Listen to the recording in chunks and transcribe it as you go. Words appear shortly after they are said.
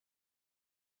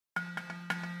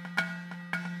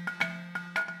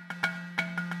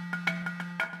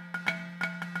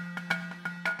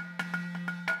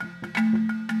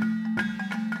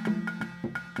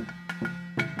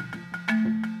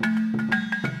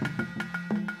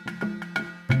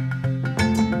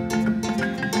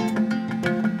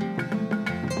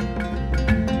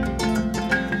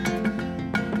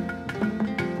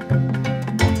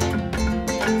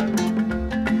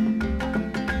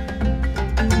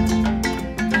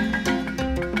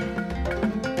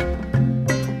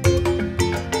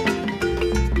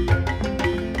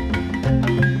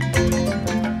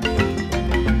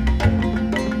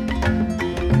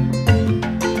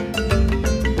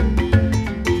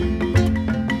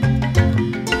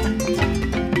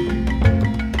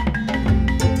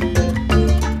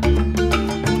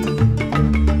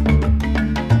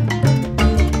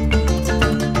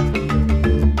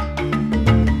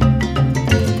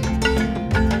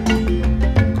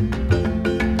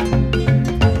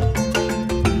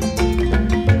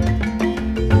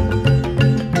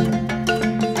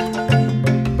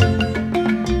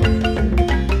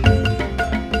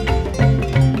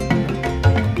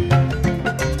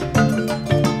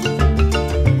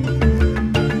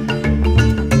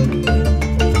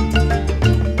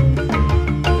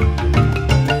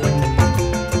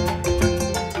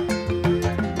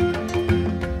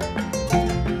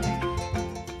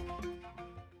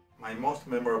My most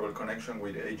memorable connection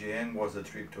with EJN was the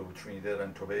trip to Trinidad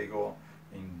and Tobago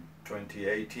in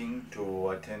 2018 to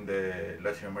attend the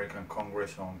Latin American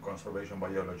Congress on Conservation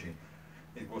Biology.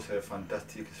 It was a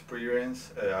fantastic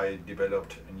experience. I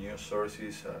developed new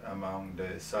sources among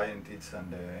the scientists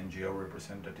and the NGO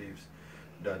representatives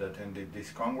that attended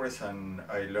this Congress, and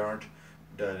I learned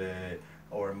that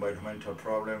our environmental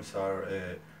problems are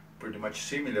pretty much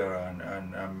similar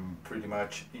and pretty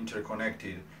much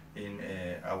interconnected in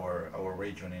our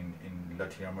region in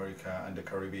Latin America and the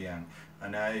Caribbean.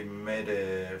 And I met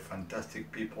fantastic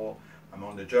people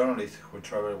among the journalists who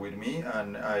traveled with me,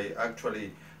 and I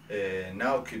actually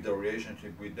now keep the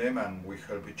relationship with them, and we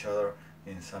help each other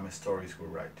in some stories we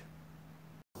write.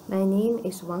 My name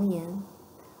is Wang Yan.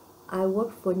 I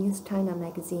work for News China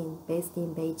magazine based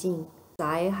in Beijing.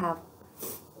 I have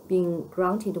been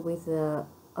granted with a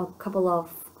couple of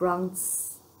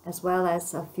grants as well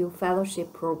as a few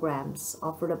fellowship programs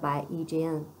offered by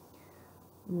EJN.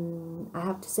 I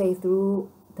have to say,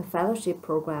 through the fellowship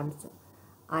programs,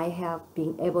 I have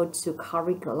been able to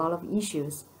cover a lot of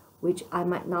issues which I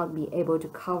might not be able to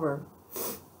cover.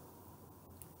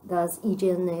 Thus,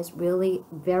 EJN is really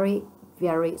very,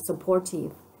 very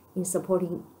supportive in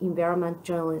supporting environment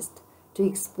journalists to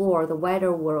explore the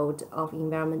wider world of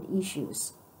environment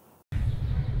issues.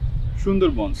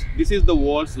 Sundarbans. This is the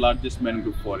world's largest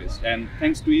mangrove forest, and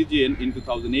thanks to EJN in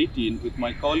 2018, with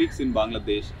my colleagues in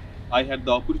Bangladesh, I had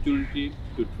the opportunity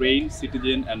to train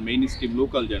citizen and mainstream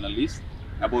local journalists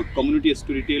about community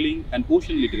storytelling and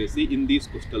ocean literacy in this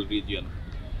coastal region.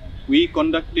 We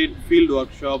conducted field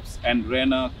workshops and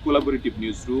ran a collaborative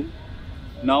newsroom.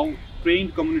 Now,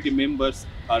 trained community members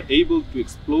are able to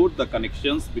explore the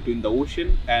connections between the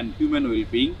ocean and human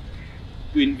well-being,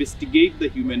 to investigate the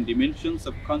human dimensions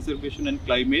of conservation and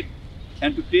climate,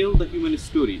 and to tell the human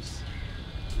stories.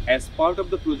 As part of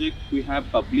the project, we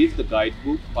have published the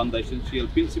guidebook on the essential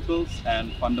principles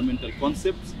and fundamental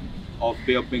concepts of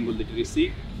Bay of Bengal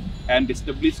literacy, and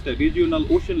established a regional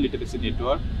ocean literacy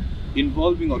network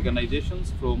involving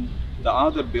organizations from the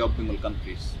other Bay of Bengal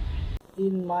countries.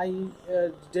 In my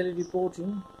daily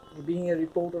reporting, being a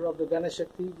reporter of the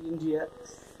Ganashakti India,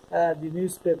 the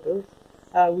newspaper,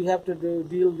 we have to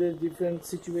deal with different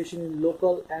situations in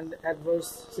local and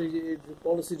adverse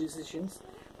policy decisions.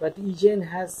 But EJN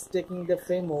has taken the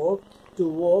framework to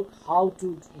work how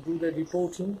to do the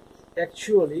reporting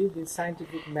actually in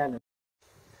scientific manner.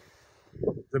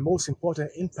 The most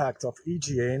important impact of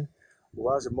EJN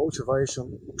was the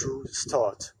motivation to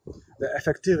start. The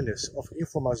effectiveness of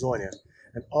InfoAmazonia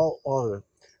and all other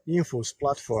infos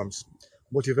platforms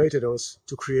motivated us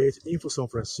to create Info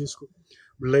São Francisco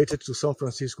related to São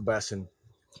Francisco Basin.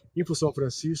 Info São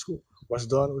Francisco was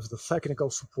done with the technical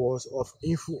support of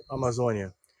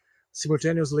InfoAmazonia.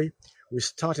 Simultaneously, we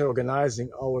started organizing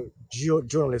our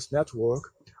geo-journalist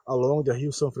network along the Rio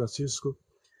São Francisco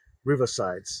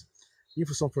riversides.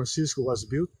 Info São Francisco was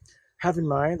built having in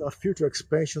mind a future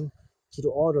expansion to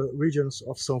the other regions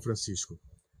of São Francisco.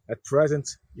 At present,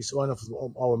 it's one of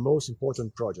our most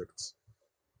important projects.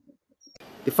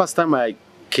 The first time I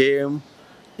came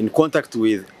in contact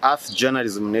with Earth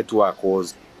Journalism Network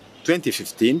was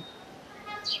 2015,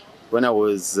 when I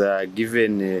was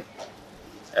given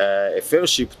a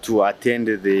fellowship to attend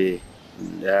the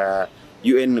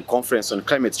UN conference on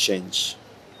climate change.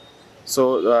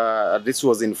 So this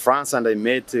was in France, and I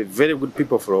met very good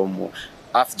people from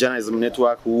Earth Journalism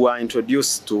Network who were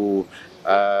introduced to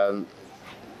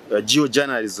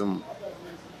geojournalism.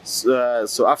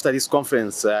 So after this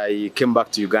conference, I came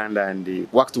back to Uganda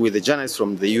and worked with the journalists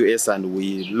from the US, and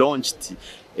we launched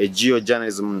a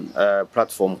geojournalism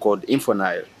platform called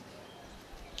InfoNile.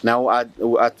 Now at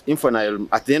InfoNile,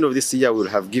 at the end of this year, we'll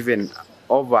have given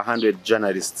over 100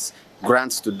 journalists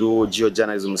grants to do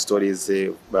geojournalism stories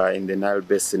in the Nile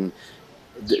Basin.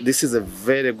 This is a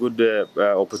very good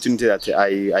opportunity that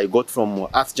I got from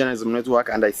Earth Journalism Network,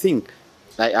 and I think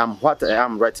I am what I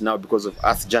am right now because of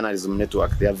Earth Journalism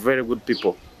Network. They are very good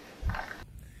people.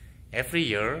 Every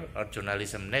year, Earth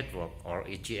Journalism Network, or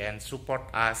EJN, support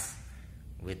us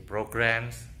with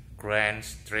programs,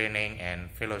 grants, training, and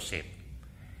fellowship.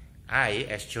 I,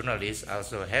 as journalist,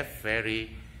 also have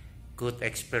very good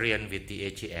experience with the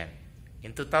EJN.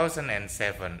 In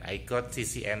 2007, I got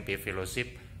CCMP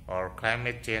Fellowship, or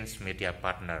Climate Change Media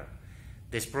Partner.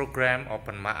 This program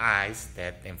opened my eyes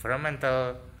that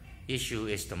environmental issue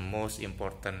is the most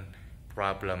important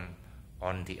problem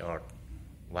on the earth.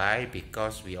 Why?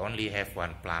 Because we only have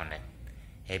one planet.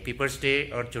 Happy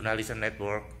birthday, Earth Journalism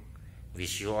Network.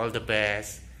 Wish you all the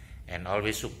best and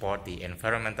always support the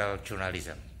environmental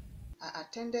journalism. I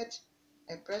attended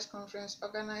a press conference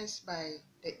organized by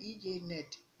the EJN,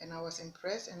 and I was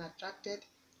impressed and attracted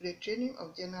to the training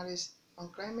of journalists on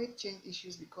climate change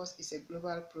issues because it's a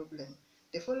global problem.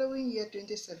 The following year,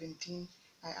 2017,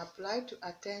 I applied to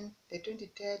attend the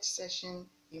 23rd session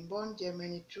in Bonn,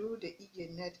 Germany through the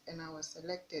EJN, and I was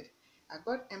selected. I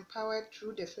got empowered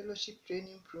through the fellowship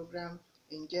training program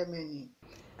in Germany.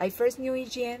 I first knew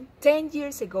EJN 10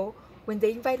 years ago when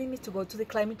they invited me to go to the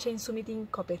Climate Change Summit in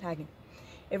Copenhagen.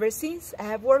 Ever since, I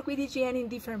have worked with EJN in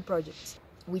different projects.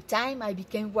 With time, I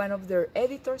became one of their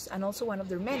editors and also one of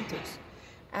their mentors.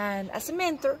 And as a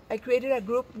mentor, I created a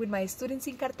group with my students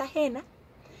in Cartagena.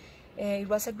 It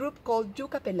was a group called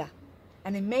Yucapela,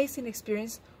 an amazing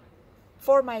experience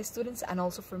for my students and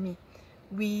also for me.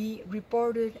 We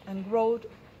reported and wrote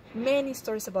many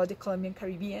stories about the Colombian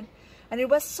Caribbean, and it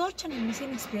was such an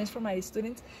amazing experience for my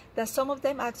students that some of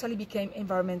them actually became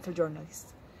environmental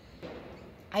journalists.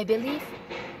 I believe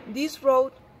this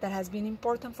road that has been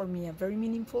important for me and very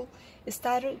meaningful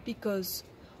started because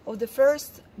of the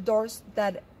first doors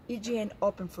that EJN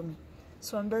opened for me.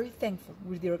 So I'm very thankful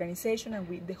with the organization and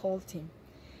with the whole team.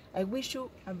 I wish you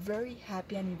a very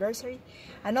happy anniversary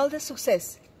and all the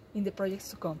success in the projects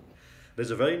to come.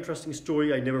 There's a very interesting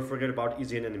story I never forget about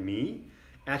EJN and me.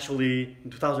 Actually,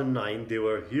 in 2009, they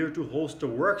were here to host a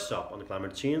workshop on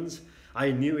climate change.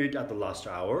 I knew it at the last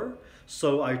hour,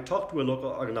 so I talked to a local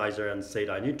organizer and said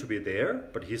I need to be there,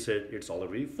 but he said it's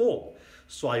already full.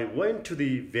 So I went to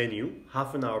the venue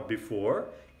half an hour before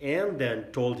and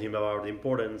then told him about the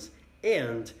importance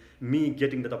and me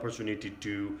getting that opportunity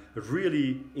to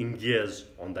really engage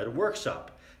on that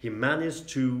workshop. He managed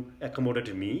to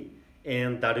accommodate me,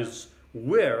 and that is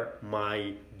where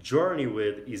my journey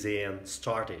with EJN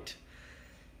started.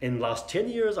 In the last 10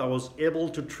 years, I was able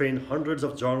to train hundreds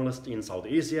of journalists in South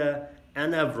Asia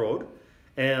and abroad,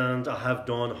 and I have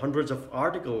done hundreds of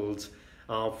articles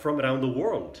from around the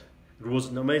world. It was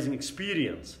an amazing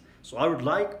experience. So I would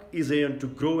like EJN to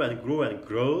grow and grow and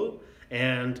grow,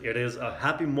 and it is a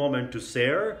happy moment to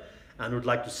share, and would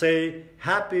like to say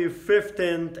happy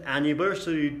 15th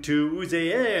anniversary to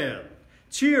EJN.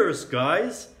 Cheers,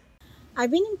 guys! I've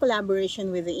been in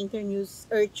collaboration with the Internews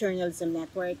Earth Journalism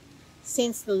Network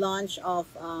since the launch of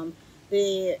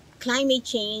the Climate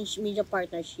Change Media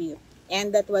Partnership,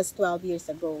 and that was 12 years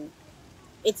ago.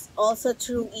 It's also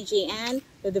through EJN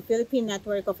that the Philippine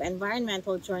Network of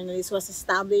Environmental Journalists was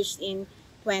established in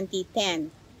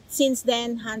 2010. Since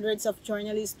then, hundreds of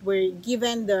journalists were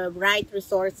given the right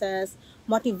resources,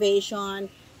 motivation,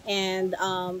 and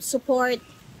support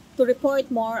to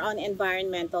report more on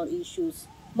environmental issues.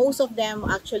 Most of them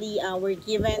actually were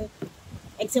given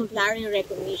exemplary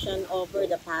recognition over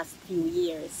the past few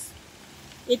years.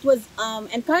 It was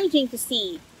encouraging to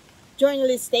see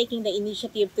journalists taking the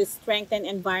initiative to strengthen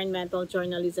environmental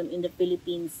journalism in the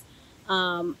Philippines,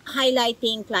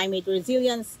 highlighting climate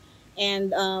resilience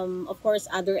and, of course,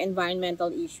 other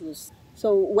environmental issues.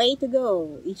 So, way to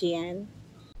go, EJN.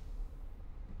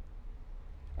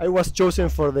 I was chosen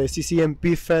for the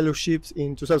CCMP fellowships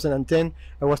in 2010.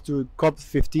 I was to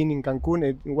COP15 in Cancun.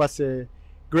 It was a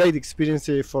great experience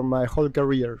for my whole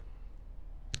career.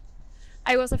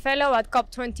 I was a fellow at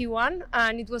COP21,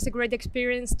 and it was a great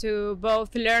experience to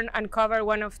both learn and cover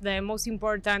one of the most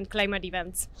important climate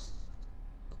events.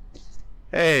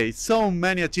 Hey, so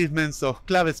many achievements of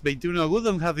Claves 21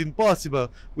 wouldn't have been possible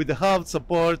with the help,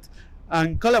 support,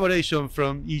 and collaboration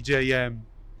from EJN.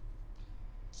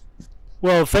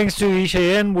 Well, thanks to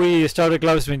EJN, we started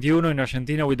Claves 21 in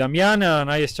Argentina with Damián,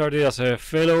 and I started as a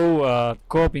fellow at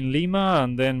COP in Lima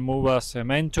and then moved as a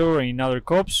mentor in other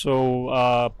COPs.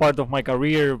 So part of my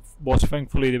career was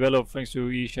thankfully developed thanks to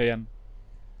EJN.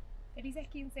 Felices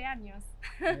 15 años.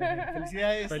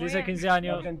 Felicidades. Felices 15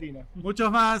 años. Argentina.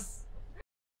 Muchos más.